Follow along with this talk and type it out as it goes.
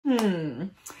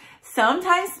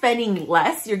Sometimes spending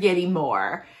less, you're getting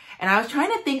more. And I was trying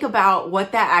to think about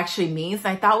what that actually means. And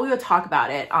I thought we would talk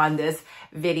about it on this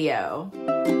video.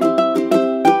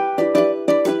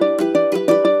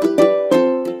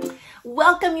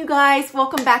 Welcome you guys,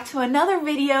 welcome back to another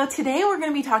video. Today we're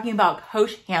gonna be talking about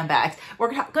Coach handbags.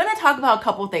 We're gonna talk about a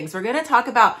couple things. We're gonna talk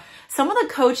about some of the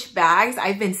Coach bags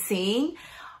I've been seeing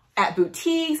at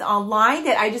boutiques, online,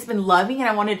 that I've just been loving, and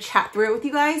I wanted to chat through it with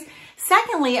you guys.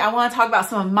 Secondly, I wanna talk about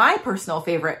some of my personal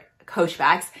favorite Coach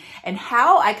bags and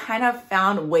how I kind of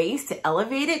found ways to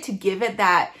elevate it, to give it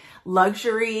that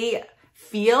luxury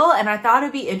feel. And I thought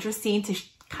it'd be interesting to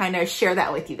kind of share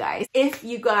that with you guys. If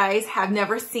you guys have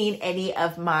never seen any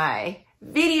of my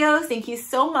videos, thank you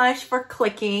so much for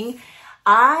clicking.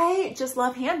 I just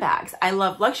love handbags. I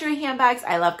love luxury handbags.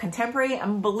 I love contemporary.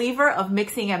 I'm a believer of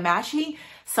mixing and matching.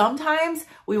 Sometimes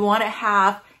we want to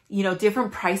have, you know,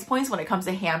 different price points when it comes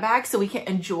to handbags so we can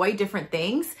enjoy different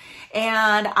things.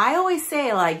 And I always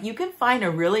say, like, you can find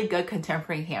a really good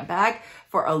contemporary handbag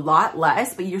for a lot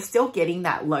less, but you're still getting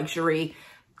that luxury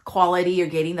quality, you're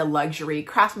getting the luxury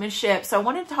craftsmanship. So I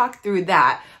wanted to talk through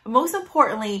that. But most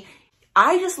importantly,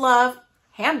 I just love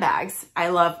handbags. I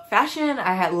love fashion.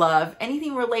 I love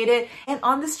anything related. And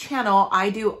on this channel, I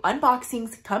do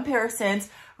unboxings, comparisons,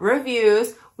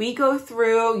 reviews. We go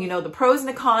through, you know, the pros and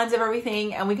the cons of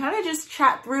everything, and we kind of just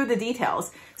chat through the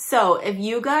details. So if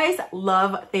you guys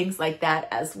love things like that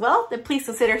as well, then please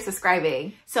consider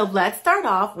subscribing. So let's start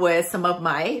off with some of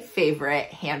my favorite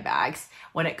handbags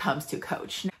when it comes to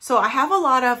Coach. So I have a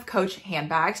lot of Coach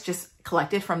handbags just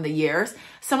collected from the years.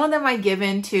 Some of them I've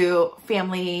given to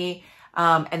family,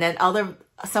 and then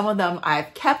some of them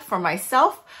I've kept for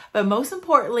myself. But most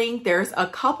importantly, there's a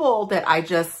couple that I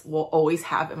just will always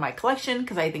have in my collection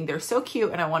because I think they're so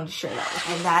cute and I wanted to share that with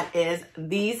you. And that is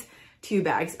these two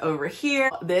bags over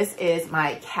here. This is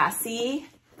my Cassie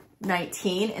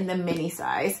 19 in the mini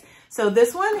size. So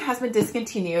this one has been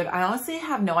discontinued. I honestly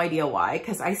have no idea why,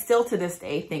 because I still to this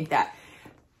day think that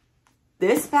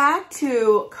this bag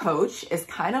to Coach is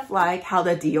kind of like how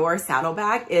the Dior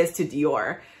saddlebag is to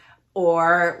Dior,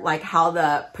 or like how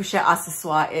the pochette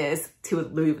accessoire is to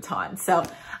Louis Vuitton. So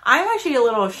I'm actually a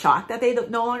little shocked that they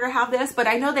no longer have this, but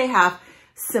I know they have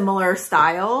similar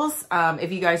styles.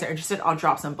 If you guys are interested, I'll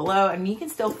drop some below, and you can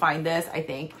still find this, I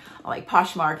think, on like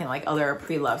Poshmark and like other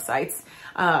pre-love sites.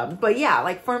 But yeah,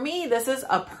 like for me, this is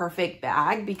a perfect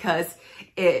bag because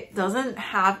it doesn't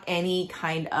have any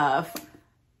kind of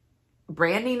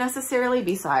branding necessarily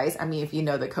besides, I mean, if you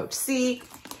know the Coach C,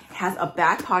 it has a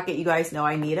back pocket. You guys know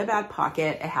I need a back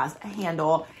pocket. It has a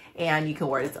handle and you can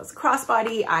wear it as a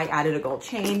crossbody. I added a gold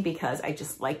chain because I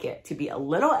just like it to be a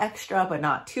little extra, but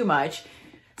not too much.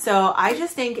 So I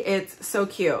just think it's so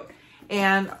cute.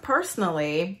 And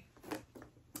personally,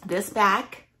 this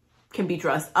bag can be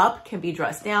dressed up, can be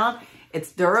dressed down.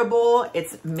 It's durable,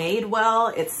 it's made well,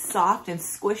 it's soft and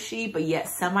squishy, but yet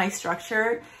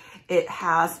semi-structured. It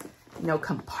has, you know,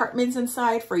 compartments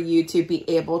inside for you to be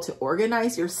able to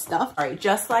organize your stuff. All right,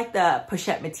 just like the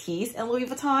Pochette Métis in Louis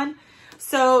Vuitton.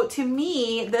 So to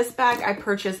me, this bag I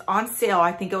purchased on sale,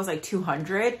 I think it was like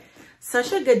 $200.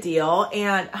 Such a good deal.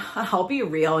 And I'll be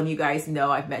real, and you guys know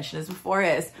I've mentioned this before,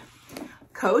 is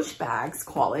Coach bags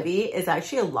quality is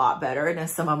actually a lot better than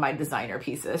some of my designer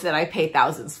pieces that I pay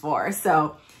thousands for.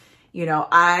 So, you know,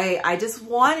 I just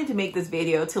wanted to make this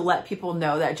video to let people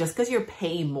know that just because you're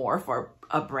paying more for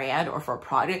a brand or for a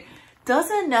product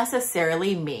doesn't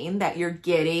necessarily mean that you're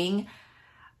getting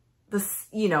this,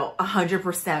 you know,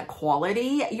 100%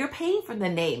 quality. You're paying for the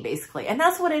name basically. And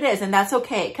that's what it is. And that's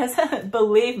okay. Because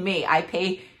believe me, I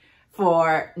pay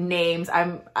for names.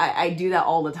 I do that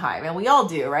all the time, and we all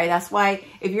do, right? That's why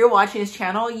if you're watching this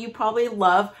channel, you probably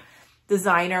love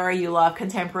designer, you love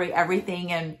contemporary,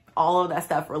 everything and all of that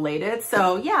stuff related.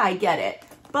 So yeah, I get it.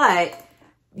 But,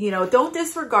 you know, don't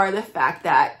disregard the fact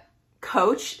that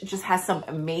Coach just has some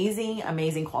amazing,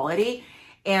 amazing quality.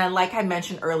 And like I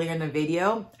mentioned earlier in the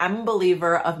video, I'm a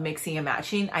believer of mixing and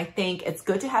matching. I think it's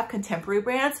good to have contemporary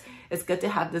brands. It's good to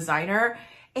have designer.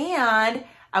 And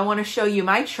I want to show you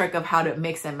my trick of how to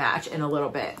mix and match in a little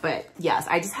bit. But yes,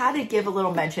 I just had to give a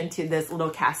little mention to this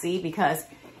little Cassie because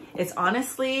it's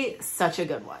honestly such a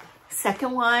good one.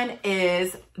 Second one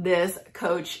is this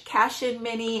Coach Cashin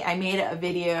mini. I made a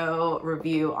video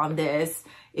review on this.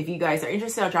 If you guys are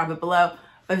interested, I'll drop it below.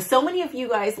 But so many of you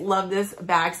guys love this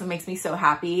bag, so it makes me so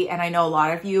happy. And I know a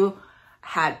lot of you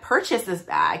had purchased this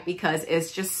bag because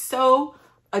it's just so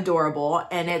adorable.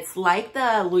 And it's like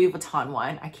the Louis Vuitton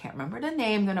one. I can't remember the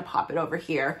name. I'm going to pop it over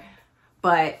here.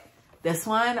 But this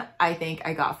one, I think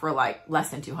I got for like less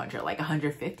than 200, like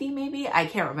 150 maybe. I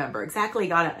can't remember exactly.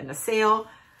 Got it in a sale.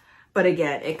 But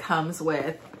again, it comes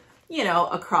with, you know,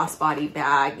 a crossbody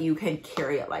bag. You can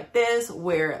carry it like this,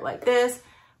 wear it like this.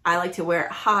 I like to wear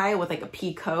it high with like a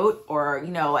pea coat, or,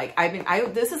 you know, like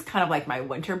this is kind of like my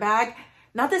winter bag.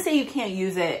 Not to say you can't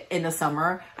use it in the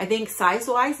summer. I think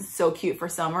size-wise, it's so cute for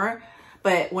summer.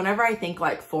 But whenever I think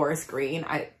like forest green,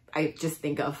 I just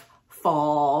think of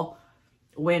fall,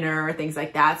 winter, things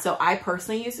like that. So I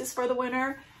personally use this for the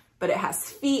winter, but it has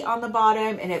feet on the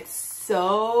bottom and it's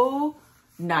so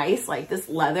nice. Like this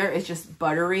leather is just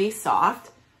buttery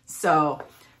soft. So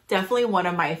definitely one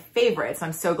of my favorites.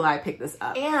 I'm so glad I picked this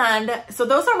up. And so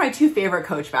those are my two favorite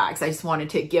Coach bags. I just wanted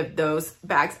to give those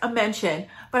bags a mention,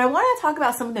 but I want to talk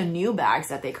about some of the new bags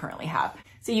that they currently have.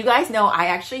 So you guys know I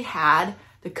actually had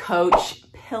the Coach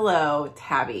pillow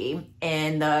tabby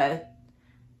in the,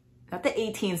 not the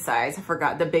 18 size, I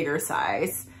forgot the bigger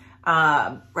size,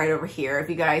 right over here. If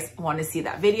you guys want to see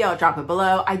that video, I'll drop it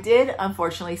below. I did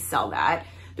unfortunately sell that.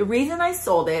 The reason I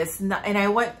sold it, and I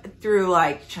went through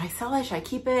like, should I sell it? Should I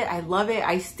keep it? I love it.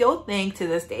 I still think to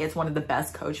this day it's one of the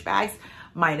best Coach bags,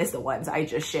 minus the ones I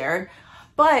just shared.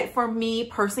 But for me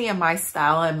personally and my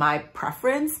style and my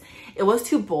preference, it was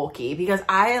too bulky because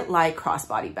I like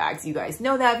crossbody bags. You guys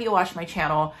know that if you watch my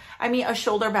channel. I mean, a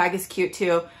shoulder bag is cute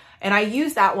too. And I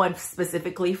use that one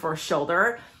specifically for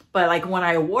shoulder. But like when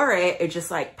I wore it, it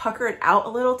just like puckered out a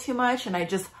little too much. And I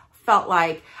just felt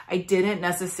like I didn't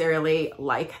necessarily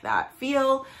like that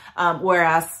feel.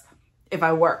 Whereas if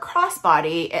I wore a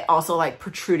crossbody, it also like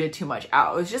protruded too much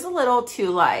out. It was just a little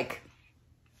too like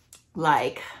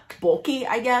bulky,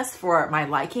 I guess, for my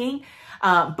liking.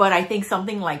 But I think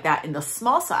something like that in the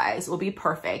small size will be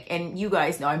perfect. And you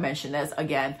guys know I mention this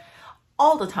again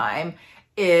all the time,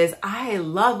 is I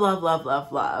love, love, love,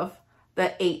 love, love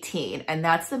the 18, and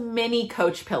that's the mini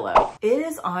Coach pillow. It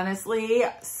is honestly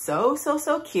so, so,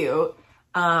 so cute.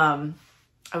 I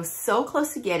was so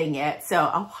close to getting it, so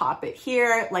I'll pop it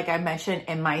here. Like I mentioned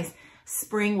in my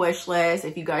spring wish list,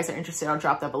 if you guys are interested, I'll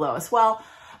drop that below as well.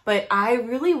 But I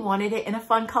really wanted it in a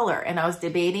fun color, and I was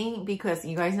debating because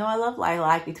you guys know I love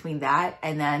lilac, between that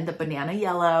and then the banana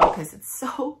yellow because it's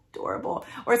so adorable.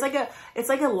 Or it's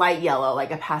like a light yellow,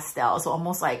 like a pastel, so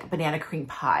almost like banana cream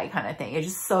pie kind of thing. It's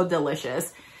just so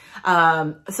delicious.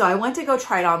 So I went to go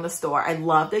try it on the store. I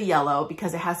love the yellow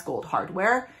because it has gold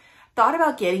hardware. Thought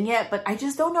about getting it, but I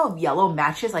just don't know if yellow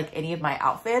matches like any of my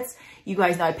outfits. You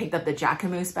guys know I picked up the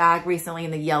Jacquemus bag recently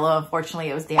in the yellow. Unfortunately,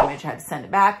 it was damaged. I had to send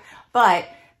it back. But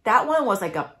that one was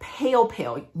like a pale,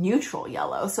 pale neutral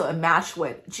yellow. So it matched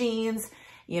with jeans,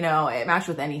 you know, it matched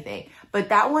with anything. But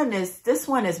this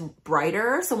one is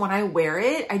brighter. So when I wear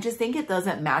it, I just think it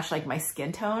doesn't match like my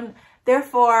skin tone.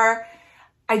 Therefore,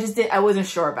 I wasn't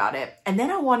sure about it. And then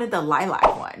I wanted the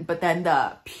lilac one, but then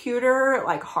the pewter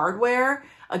like hardware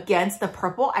against the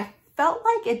purple, I felt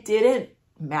like it didn't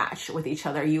match with each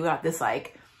other. You got this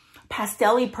like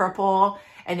pastel-y purple,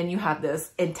 and then you have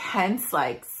this intense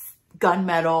like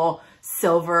gunmetal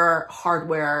silver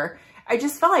hardware. I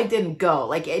just felt like it didn't go.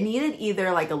 Like it needed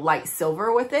either like a light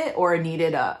silver with it, or it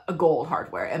needed a gold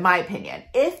hardware, in my opinion.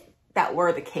 If that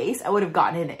were the case, I would have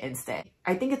gotten it in an instant.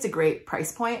 I think it's a great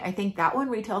price point. I think that one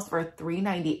retails for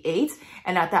 $3.98.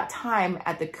 And at that time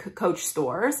at the Coach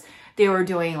stores, they were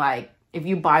doing like, if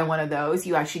you buy one of those,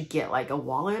 you actually get like a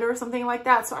wallet or something like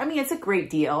that. So, I mean, it's a great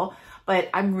deal, but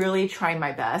I'm really trying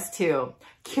my best to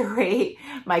curate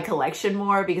my collection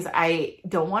more because I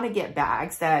don't want to get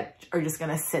bags that are just going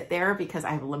to sit there because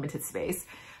I have limited space.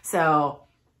 So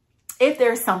if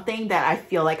there's something that I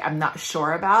feel like I'm not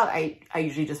sure about, I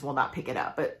usually just will not pick it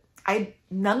up. But I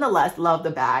nonetheless love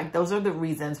the bag. Those are the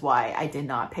reasons why I did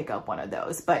not pick up one of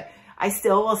those. But I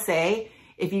still will say,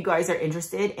 if you guys are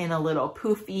interested in a little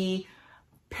poofy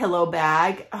pillow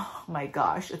bag, oh my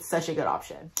gosh, it's such a good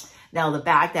option. Now, the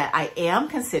bag that I am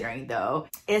considering though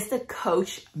is the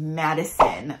Coach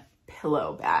Madison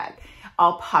pillow bag.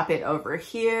 I'll pop it over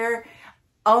here.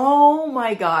 Oh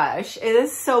my gosh, it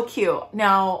is so cute.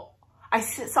 Now, I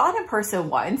saw it in person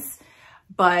once,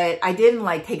 but I didn't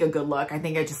like take a good look. I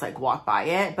think I just like walked by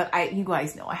it. But you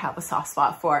guys know I have a soft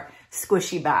spot for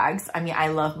squishy bags. I mean, I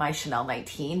love my Chanel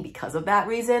 19 because of that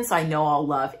reason. So I know I'll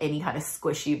love any kind of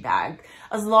squishy bag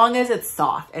as long as it's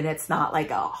soft and it's not like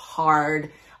a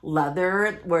hard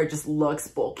leather where it just looks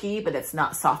bulky, but it's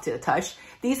not soft to the touch.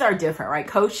 These are different, right?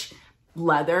 Coach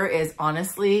leather is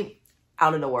honestly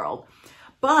out of the world.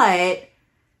 But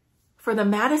for the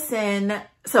Madison,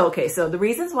 so the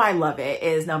reasons why I love it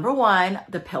is number one,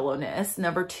 the pillowness.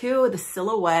 Number two, the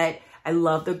silhouette. I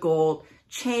love the gold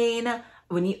chain.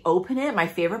 When you open it, my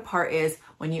favorite part is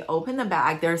when you open the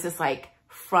bag, there's this like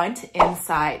front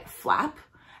inside flap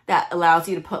that allows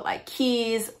you to put like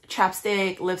keys,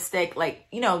 chapstick, lipstick, like,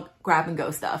 you know, grab and go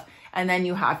stuff. And then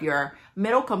you have your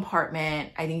middle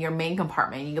compartment, I think your main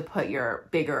compartment, you can put your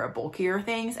bigger or bulkier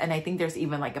things. And I think there's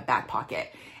even like a back pocket.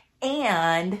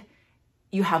 And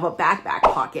you have a backpack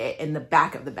pocket in the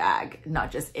back of the bag,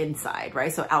 not just inside,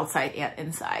 right? So outside and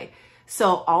inside.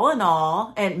 So all in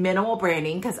all, and minimal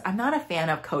branding, because I'm not a fan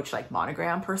of Coach like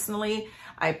monogram personally.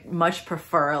 I much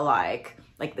prefer like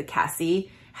the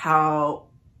Cassie, how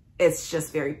it's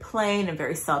just very plain and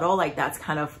very subtle. Like that's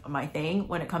kind of my thing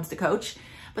when it comes to Coach.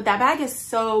 But that bag is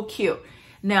so cute.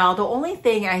 Now, the only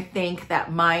thing I think that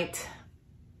I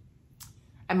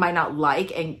might not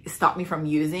like and stop me from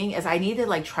using is I need to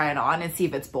like try it on and see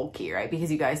if it's bulky, right?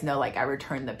 Because you guys know, like I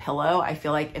returned the pillow. I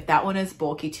feel like if that one is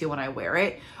bulky too when I wear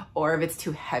it, or if it's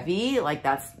too heavy, like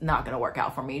that's not gonna work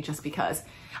out for me, just because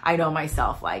I know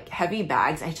myself, like heavy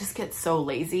bags, I just get so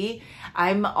lazy.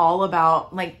 I'm all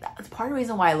about, like, that's part of the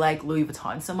reason why I like Louis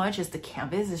Vuitton so much is the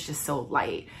canvas is just so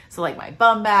light. So like my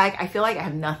bum bag, I feel like I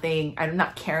have nothing, I'm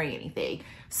not carrying anything.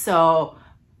 So,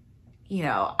 you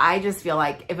know, I just feel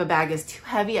like if a bag is too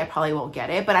heavy, I probably won't get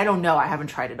it, but I don't know, I haven't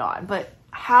tried it on, but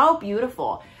how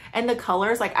beautiful. And the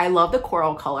colors, like I love the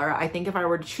coral color. I think if I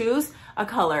were to choose a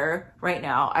color right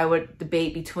now, I would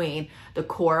debate between the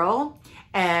coral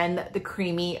and the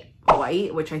creamy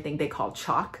white, which I think they call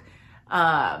chalk.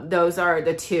 Those are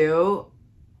the two.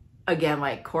 Again,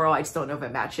 like coral, I just don't know if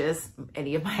it matches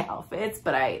any of my outfits,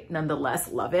 but I nonetheless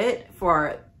love it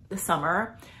for the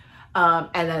summer.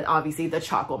 And then obviously the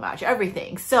chalk will match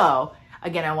everything. So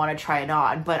again, I want to try it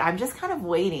on, but I'm just kind of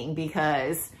waiting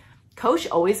because Coach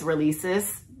always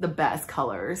releases the best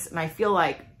colors. And I feel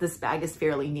like this bag is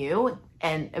fairly new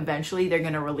and eventually they're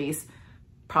going to release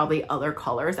probably other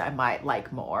colors I might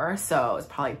like more. So it's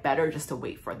probably better just to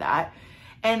wait for that.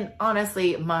 And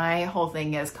honestly, my whole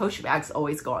thing is Coach bags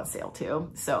always go on sale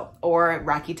too. So, or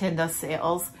Rakuten does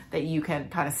sales that you can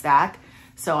kind of stack.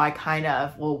 So I kind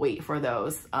of will wait for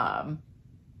those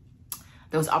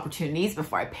opportunities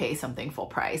before I pay something full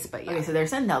price. But yeah, okay, so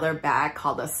there's another bag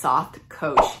called a Soft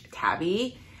Coach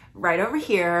Tabby right over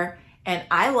here. And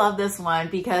I love this one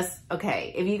because,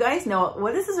 okay, if you guys know,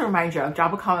 what does this remind you of?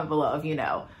 Drop a comment below if you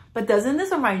know. But doesn't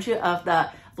this remind you of the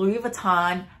Louis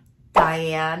Vuitton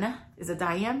Diana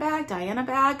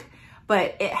bag?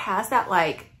 But it has that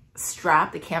like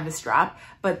strap, the canvas strap,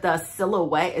 but the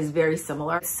silhouette is very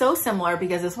similar. So similar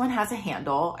because this one has a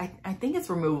handle. I think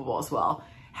it's removable as well.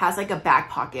 Has like a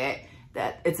back pocket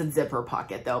that it's a zipper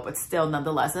pocket though, but still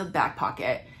nonetheless a back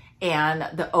pocket.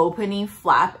 And the opening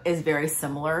flap is very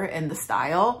similar in the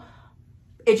style.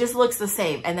 It just looks the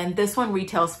same. And then this one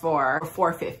retails for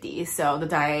 $450. So the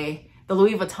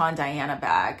Louis Vuitton Diana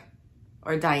bag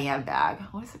or Diane bag,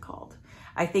 what is it called?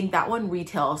 I think that one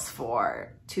retails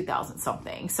for 2,000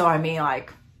 something. So I mean,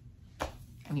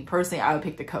 personally, I would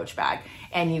pick the Coach bag.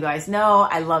 And you guys know,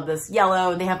 I love this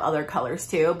yellow. They have other colors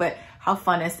too, but how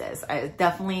fun is this? I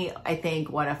think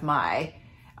one of my,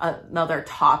 another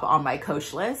top on my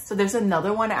Coach list. So there's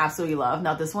another one I absolutely love.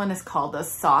 Now this one is called the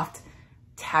Soft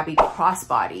Tabby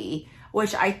Crossbody,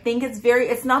 which I think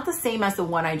it's not the same as the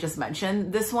one I just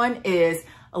mentioned. This one is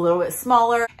a little bit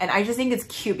smaller and I just think it's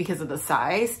cute because of the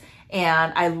size.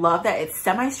 And I love that it's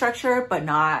semi-structured, but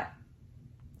not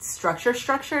structured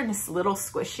and it's a little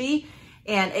squishy.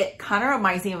 And it kind of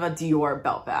reminds me of a Dior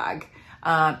belt bag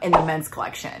in the men's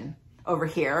collection over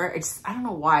here. I don't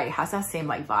know why it has that same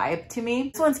like vibe to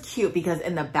me. This one's cute because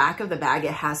in the back of the bag,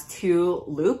 it has 2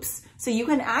 loops. So you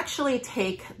can actually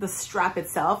take the strap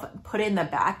itself, put it in the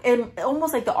back, and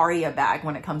almost like the Aria bag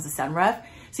when it comes to Senref.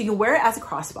 So you can wear it as a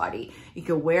crossbody. You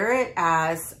can wear it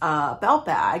as a belt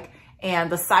bag,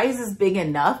 and the size is big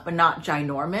enough, but not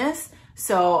ginormous.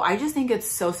 So I just think it's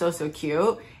so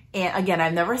cute. And again,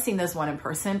 I've never seen this one in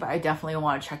person, but I definitely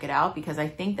want to check it out because I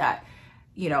think that,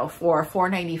 you know, for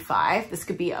 $4.95, this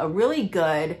could be a really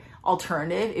good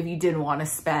alternative if you didn't want to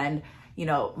spend, you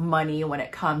know, money when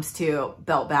it comes to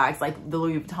belt bags, like the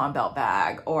Louis Vuitton belt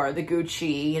bag or the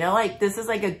Gucci, you know, like this is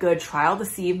like a good trial to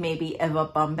see if a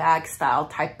bum bag style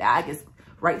type bag is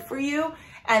right for you.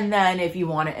 And then if you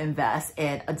want to invest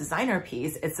in a designer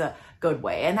piece, it's a good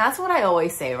way. And that's what I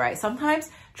always say, right? Sometimes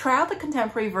try out the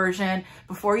contemporary version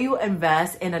before you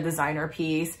invest in a designer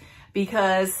piece,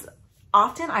 because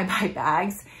often I buy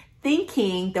bags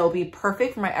thinking they'll be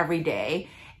perfect for my everyday.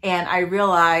 And I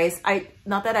realize,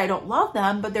 not that I don't love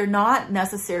them, but they're not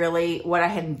necessarily what I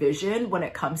had envisioned when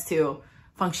it comes to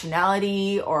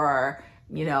functionality or,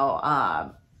 you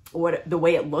know, the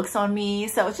way it looks on me.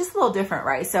 So it's just a little different,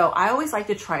 right? So I always like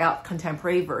to try out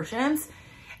contemporary versions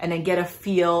and then get a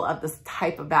feel of this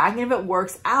type of bag. And if it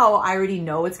works out, I already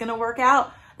know it's going to work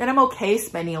out, then I'm okay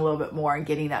spending a little bit more and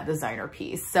getting that designer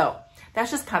piece. So that's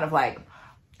just kind of like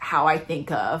how I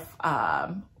think of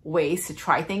ways to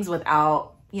try things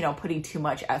without, you know, putting too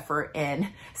much effort in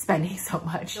spending so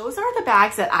much. Those are the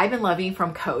bags that I've been loving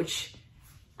from Coach,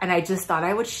 and I just thought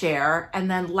I would share. And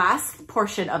then last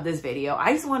portion of this video,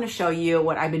 I just want to show you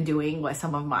what I've been doing with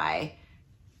some of my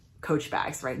Coach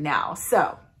bags right now.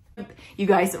 So you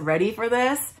guys ready for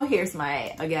this? Here's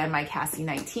again, my Cassie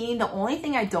 19. The only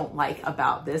thing I don't like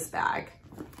about this bag,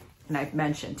 and I've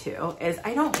mentioned too, is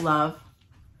I don't love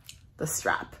the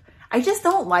strap. I just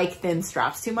don't like thin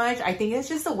straps too much. I think it's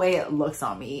just the way it looks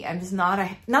on me. I'm just not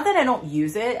that I don't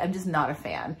use it, I'm just not a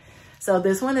fan. So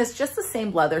this one is just the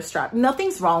same leather strap.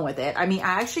 Nothing's wrong with it. I mean,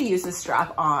 I actually use this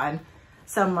strap on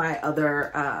some of my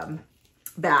other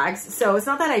bags. So it's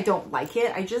not that I don't like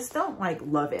it. I just don't like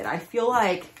love it. I feel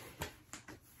like,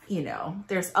 you know,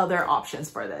 there's other options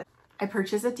for this. I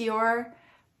purchased a Dior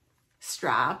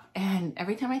strap, and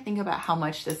every time I think about how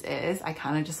much this is, I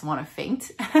kind of just want to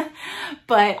faint.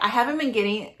 But I haven't been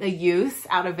getting the use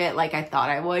out of it like I thought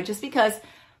I would, just because,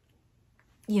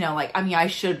 you know, like, I mean, I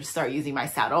should start using my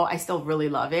saddle. I still really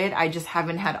love it. I just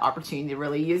haven't had opportunity to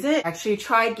really use it. I actually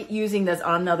tried using this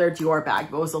on another Dior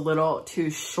bag, but it was a little too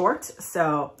short.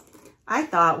 So I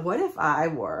thought, what if I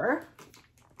were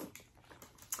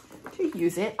to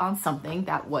use it on something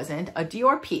that wasn't a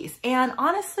Dior piece? And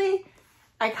honestly,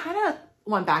 I kind of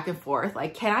went back and forth,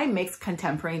 like, can I mix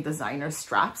contemporary and designer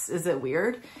straps? Is it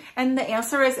weird? And the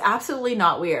answer is absolutely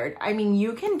not weird. I mean,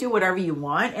 you can do whatever you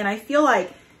want, and I feel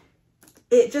like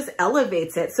it just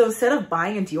elevates it. So instead of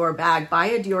buying a Dior bag, buy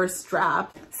a Dior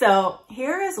strap. So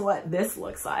here is what this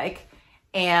looks like.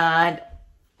 And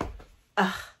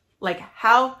like,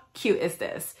 how cute is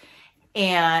this?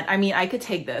 And I mean, I could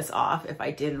take this off if I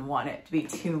didn't want it to be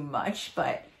too much,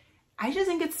 but I just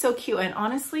think it's so cute. And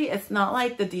honestly, it's not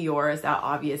like the Dior is that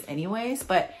obvious anyways,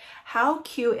 but how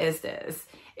cute is this?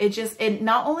 It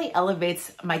not only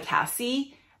elevates my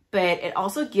Cassie, but it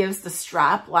also gives the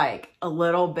strap like a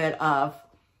little bit of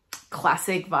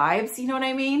classic vibes. You know what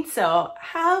I mean? So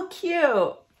how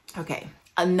cute. Okay.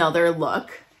 Another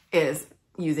look is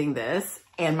using this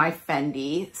and my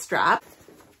Fendi strap.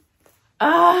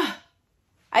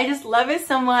 I just love it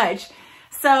so much.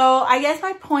 So I guess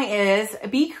my point is,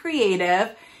 be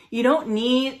creative. You don't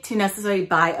need to necessarily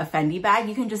buy a Fendi bag.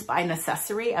 You can just buy an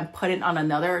accessory and put it on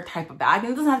another type of bag.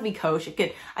 And it doesn't have to be Coach.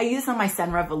 I use this on my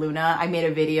Senra Voluna. I made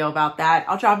a video about that.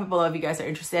 I'll drop it below if you guys are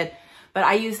interested. But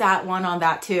I use that one on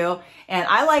that too. And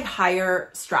I like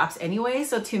higher straps anyway.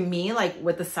 So to me, like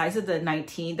with the size of the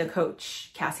 19, the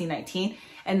Coach Cassie 19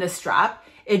 and the strap,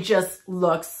 it just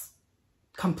looks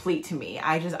complete to me.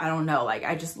 I don't know, like,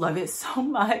 I just love it so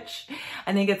much.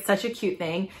 I think it's such a cute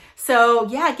thing. So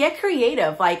yeah, get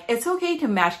creative. Like, it's okay to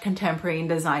match contemporary and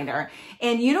designer,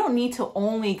 and you don't need to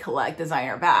only collect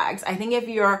designer bags. I think if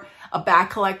you're a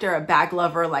bag collector, a bag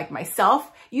lover like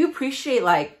myself, you appreciate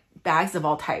like bags of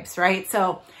all types, right?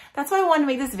 So that's why I wanted to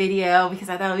make this video, because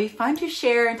I thought it would be fun to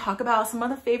share and talk about some of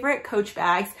the favorite Coach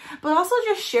bags, but also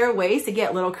just share ways to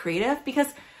get a little creative, because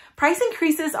price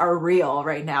increases are real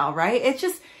right now, right?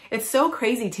 It's so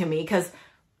crazy to me, because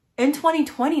in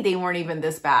 2020, they weren't even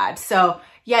this bad. So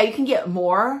yeah, you can get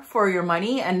more for your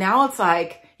money. And now it's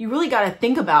like, you really got to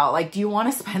think about, like, do you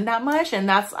want to spend that much? And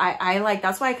that's why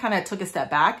I kind of took a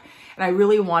step back, and I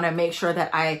really want to make sure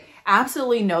that I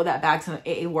absolutely know that bag's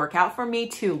a workout for me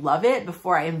to love it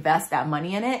before I invest that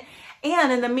money in it.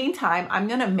 And in the meantime, I'm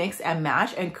going to mix and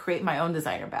match and create my own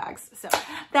designer bags. So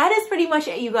that is pretty much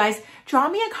it, you guys.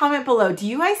 Drop me a comment below. Do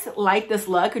you guys like this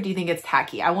look, or do you think it's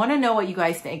tacky? I want to know what you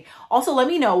guys think. Also, let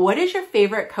me know, what is your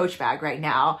favorite Coach bag right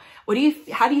now?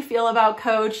 How do you feel about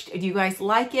Coach? Do you guys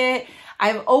like it?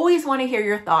 I always want to hear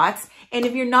your thoughts. And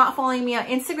if you're not following me on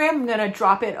Instagram, I'm going to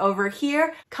drop it over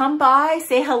here. Come by,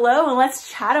 say hello, and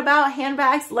let's chat about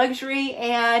handbags, luxury,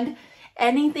 and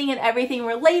anything and everything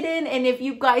related. And if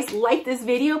you guys like this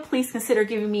video, please consider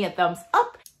giving me a thumbs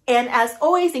up. And as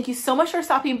always, thank you so much for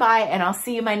stopping by, and I'll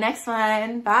see you in my next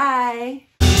one. Bye.